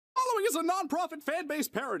is a non-profit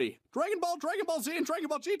fan-based parody. Dragon Ball, Dragon Ball Z, and Dragon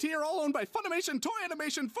Ball GT are all owned by Funimation, Toei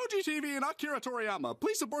Animation, Fuji TV, and Akira Toriyama.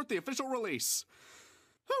 Please support the official release.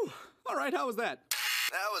 Whew. Alright, how was that?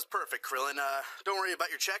 That was perfect, Krillin. Don't worry about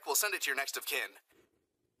your check. We'll send it to your next of kin.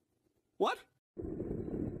 What?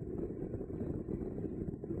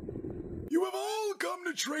 You have all come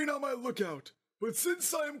to train on my lookout, but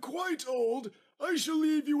since I am quite old, I shall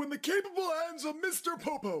leave you in the capable hands of Mr.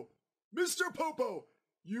 Popo. Mr. Popo,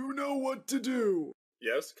 you know what to do.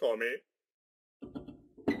 Yes, call me.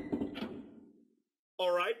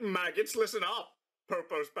 Alright, maggots, listen up.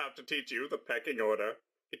 Popo's about to teach you the pecking order.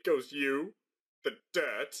 It goes you, the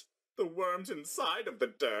dirt, the worms inside of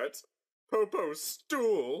the dirt, Popo's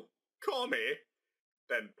stool, call me,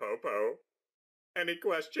 then Popo. Any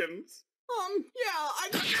questions?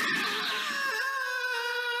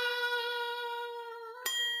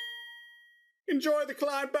 Enjoy the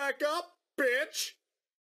climb back up, bitch!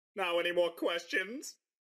 Now any more questions?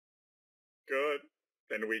 Good.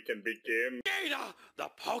 Then we can begin. Vegeta! The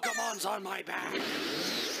Pokemon's on my back!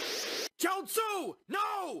 Jiaotsu!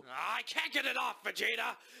 No! I can't get it off,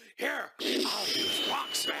 Vegeta! Here, I'll use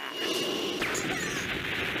Rock Smash!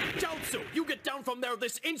 Jiaotsu, you get down from there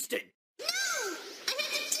this instant! No! I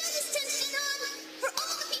had to do this tension on for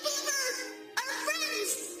all the people of Earth, our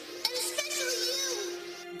friends, and especially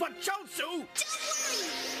you! But Jiaotsu! Don't worry!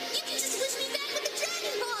 You can just wish me back with the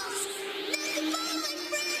Dragon Balls! Now goodbye, my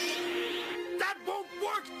friend! That won't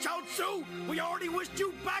work, Jiaotsu! We already wished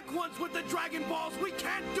you back once with the Dragon Balls! We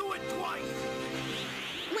can't do it twice!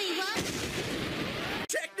 Wait, what?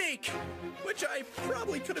 Technique! Which I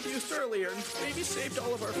probably could have used earlier and maybe saved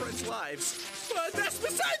all of our friends' lives. But that's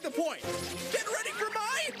beside the point! Get ready for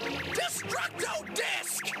my Destructo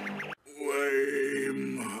Disc!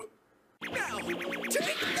 Lame. Now,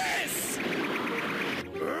 take this!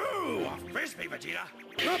 Ooh, a frisbee, Vegeta!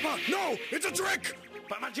 Nappa, no! It's a trick!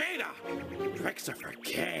 But Vegeta! Tricks are for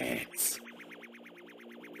kids!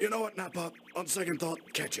 You know what, Nappa? On second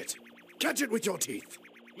thought, catch it. Catch it with your teeth.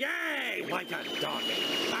 Yay! Like a doggy!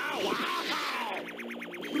 Ow, ow, ow!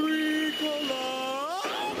 Ricola!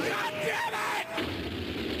 Oh, God damn it!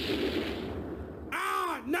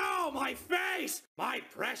 Ah, no! My face! My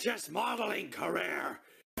precious modeling career!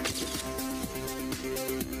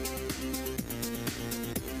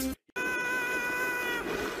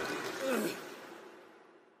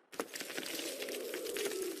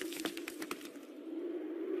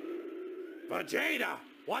 Vegeta,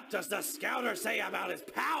 what does the scouter say about his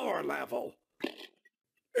power level?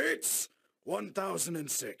 It's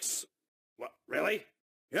 1006. What, really?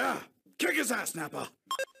 Yeah, kick his ass, Nappa.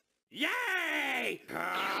 Yay!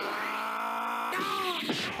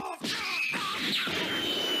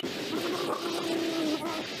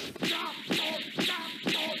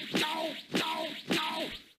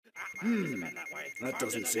 That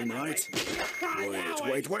doesn't seem right.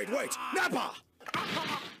 Wait. Nappa!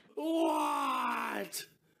 What?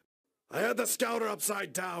 I had the scouter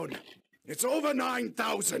upside down. It's over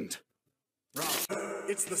 9,000. Rob,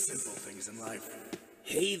 it's the simple things in life.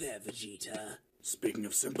 Hey there, Vegeta. Speaking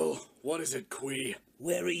of simple, what is it, Kui?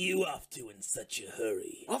 Where are you off to in such a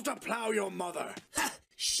hurry? Off to plow your mother. Ha!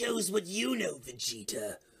 Shows what you know,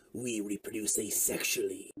 Vegeta. We reproduce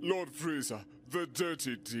asexually. Lord Frieza, the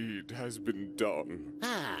dirty deed has been done.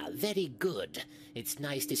 Ah, very good. It's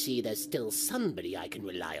nice to see there's still somebody I can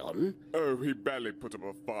rely on. Oh, he barely put up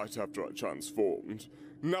a fight after I transformed.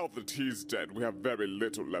 Now that he's dead, we have very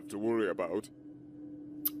little left to worry about.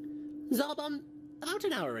 Zarbon, about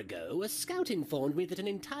an hour ago, a scout informed me that an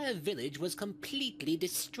entire village was completely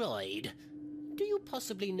destroyed. Do you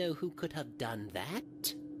possibly know who could have done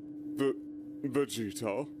that?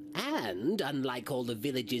 Vegeta? And, unlike all the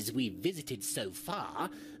villages we've visited so far,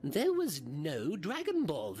 there was no Dragon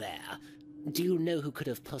Ball there. Do you know who could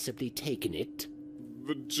have possibly taken it?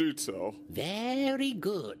 Vegeta? Very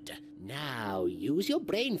good. Now, use your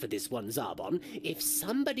brain for this one, Zarbon. If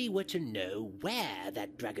somebody were to know where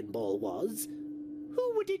that Dragon Ball was,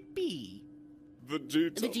 who would it be?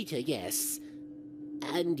 Vegeta? Vegeta, yes.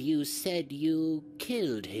 And you said you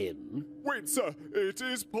killed him? Wait, sir, it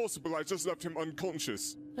is possible I just left him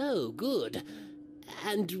unconscious. Oh, good.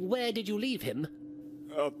 And where did you leave him?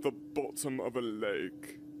 At the bottom of a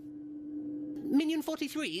lake. Minion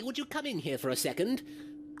 43, would you come in here for a second?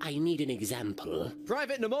 I need an example.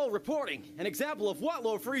 Private Namol reporting. An example of what,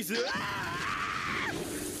 Lord Frieza?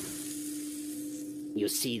 You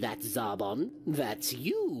see that, Zarbon? That's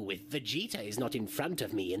you if Vegeta is not in front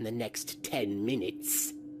of me in the next 10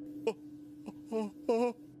 minutes.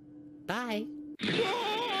 Bye.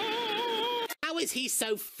 How is he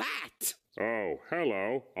so fat? Oh,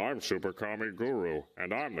 hello. I'm Super Kami Guru,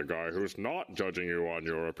 and I'm the guy who's not judging you on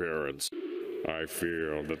your appearance. I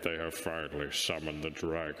feel that they have finally summoned the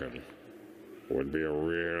dragon. Would be a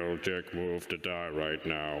real dick move to die right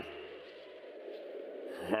now.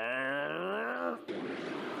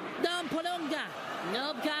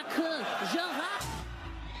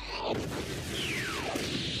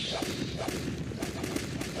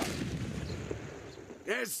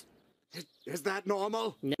 Is that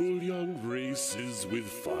normal? Young races with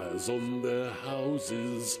fires on their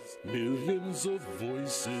houses, millions of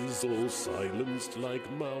voices all silenced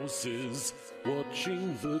like mouses,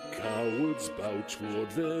 watching the cowards bow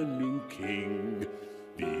toward their new king.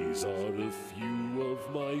 These are a few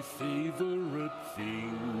of my favorite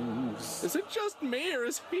things. Is it just me, or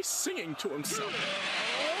is he singing to himself?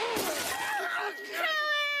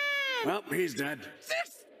 Well, he's dead.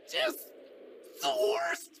 This is the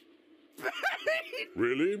worst!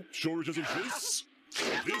 Really? Sure it isn't this?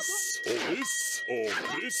 This, or this, or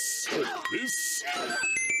this, or this?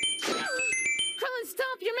 Krillin,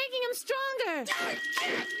 stop! You're making him stronger!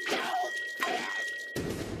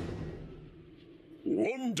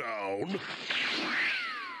 One down.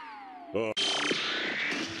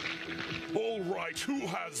 All right, who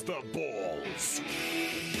has the balls?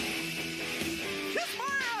 Kiss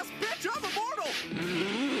my ass, bitch! I'm immortal!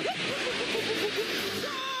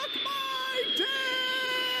 Suck my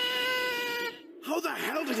dick! How the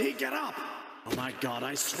hell did he get up? Oh my god,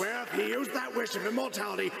 I swear if he used that wish of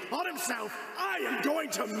immortality on himself, I am going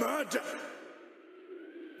to murder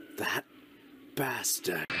that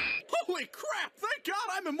bastard. Holy crap! Thank God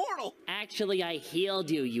I'm immortal! Actually, I healed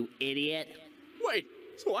you, you idiot. Wait,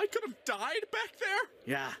 so I could have died back there?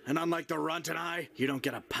 Yeah, and unlike the Runt and I, you don't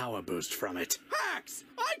get a power boost from it. Hacks!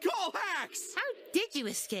 I call hacks! How did you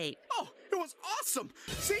escape? Oh, it was awesome!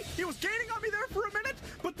 See, he was gaining on me there for a minute,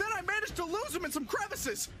 but then I managed to lose him in some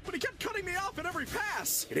crevices, but he kept cutting me off at every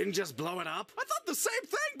pass. You didn't just blow it up? I thought the same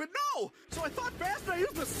thing, but no! So I thought fast and I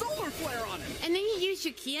used the solar flare on him. And then you used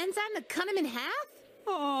your Kienzan to cut him in half?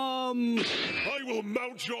 I will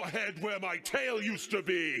mount your head where my tail used to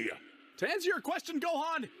be! To answer your question,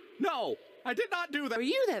 Gohan, no, I did not do that. Are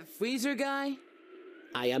you that freezer guy?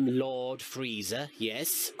 I am Lord Frieza,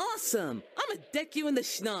 yes. Awesome! I'ma deck you in the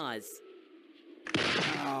schnoz.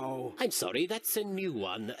 Ow. I'm sorry, that's a new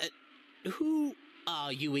one. Who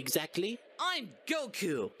are you exactly? I'm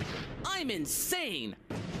Goku! I'm insane!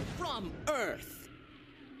 From Earth!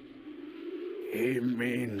 He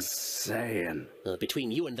means Saiyan.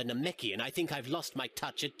 Between you and the Namekian, I think I've lost my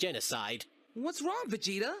touch at genocide. What's wrong,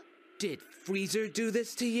 Vegeta? Did Freezer do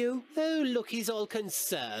this to you? Oh, look, he's all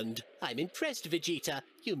concerned. I'm impressed, Vegeta.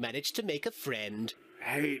 You managed to make a friend.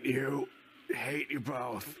 Hate you. Hate you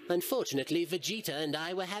both. Unfortunately, Vegeta and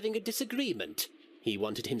I were having a disagreement. He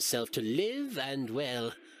wanted himself to live, and,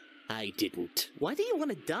 well, I didn't. Why do you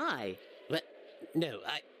want to die? Well, no,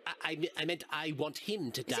 I meant I want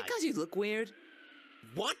him to die. Is it because you look weird?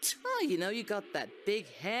 What? Oh, you know, you got that big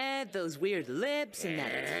head, those weird lips, and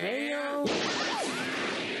that tail.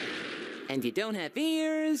 And you don't have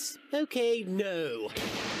ears. Okay, no.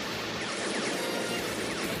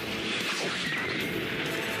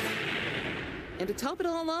 And to top it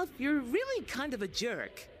all off, you're really kind of a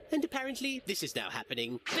jerk. And apparently, this is now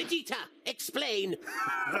happening. Vegeta, explain!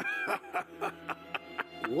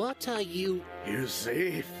 What are you... You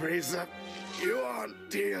see, Frieza, you aren't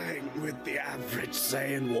dealing with the average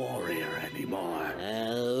Saiyan warrior anymore.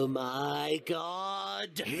 Oh my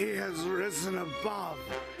god! He has risen above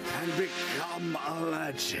and become a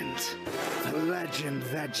legend. The legend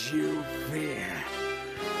that you fear.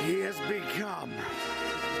 He has become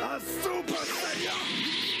a Super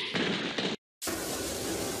Saiyan!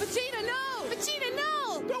 Vegeta, no! Vegeta,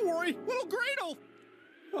 no! Don't worry, little Gradle!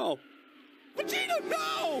 Oh. Vegeta,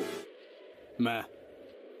 no! Meh.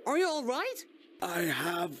 Are you alright? I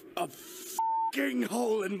have a f***ing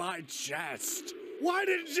hole in my chest. Why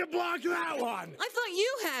didn't you block that one? I thought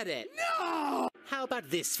you had it. No! How about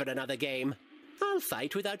this for another game? I'll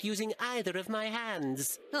fight without using either of my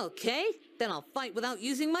hands. Okay, then I'll fight without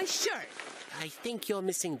using my shirt. I think you're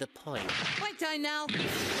missing the point. My time now.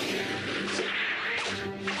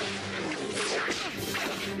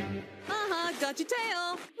 Got your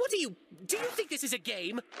tail. What are you... Do you think this is a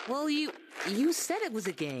game? Well, you said it was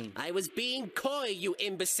a game. I was being coy, you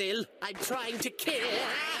imbecile. I'm trying to kill...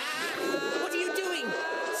 What are you doing?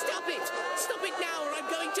 Stop it! Stop it now, or I'm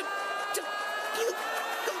going to...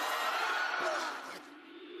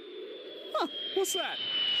 Huh, what's that?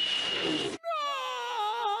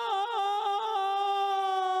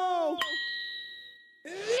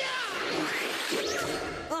 No!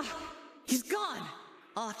 He's gone.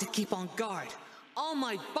 Oh, to keep on guard. All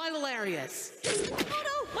my vital areas.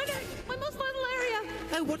 Oh no, my most vital area.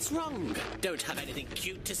 Oh, what's wrong? Don't have anything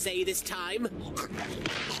cute to say this time?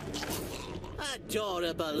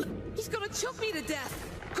 Adorable. He's gonna choke me to death.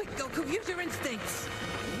 Quick, Goku, use your instincts.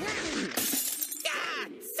 Ah,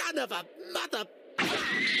 son of a mother...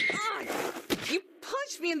 Ah, you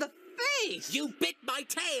punched me in the face. You bit my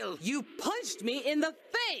tail. You punched me in the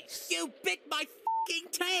face. You bit my f***ing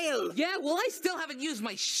tail. Yeah, well, I still haven't used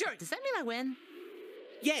my shirt. Does that mean I win?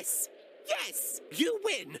 Yes, you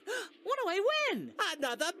win. What do I win?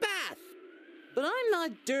 Another bath. But I'm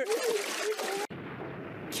not dirt.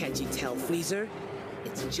 Can't you tell, Freezer?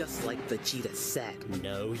 It's just like Vegeta said.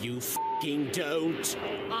 No, you f***ing don't.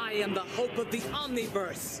 I am the hope of the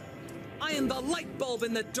Omniverse. I am the light bulb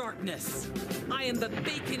in the darkness. I am the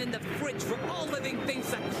bacon in the fridge for all living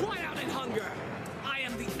things that cry out in hunger. I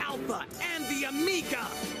am the Alpha and the Omega.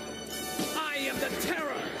 I am the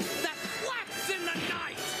terror that flaps in the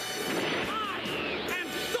night. I am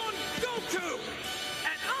Son Goku,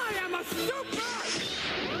 and I am a Super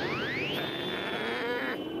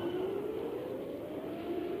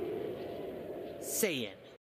Saiyan.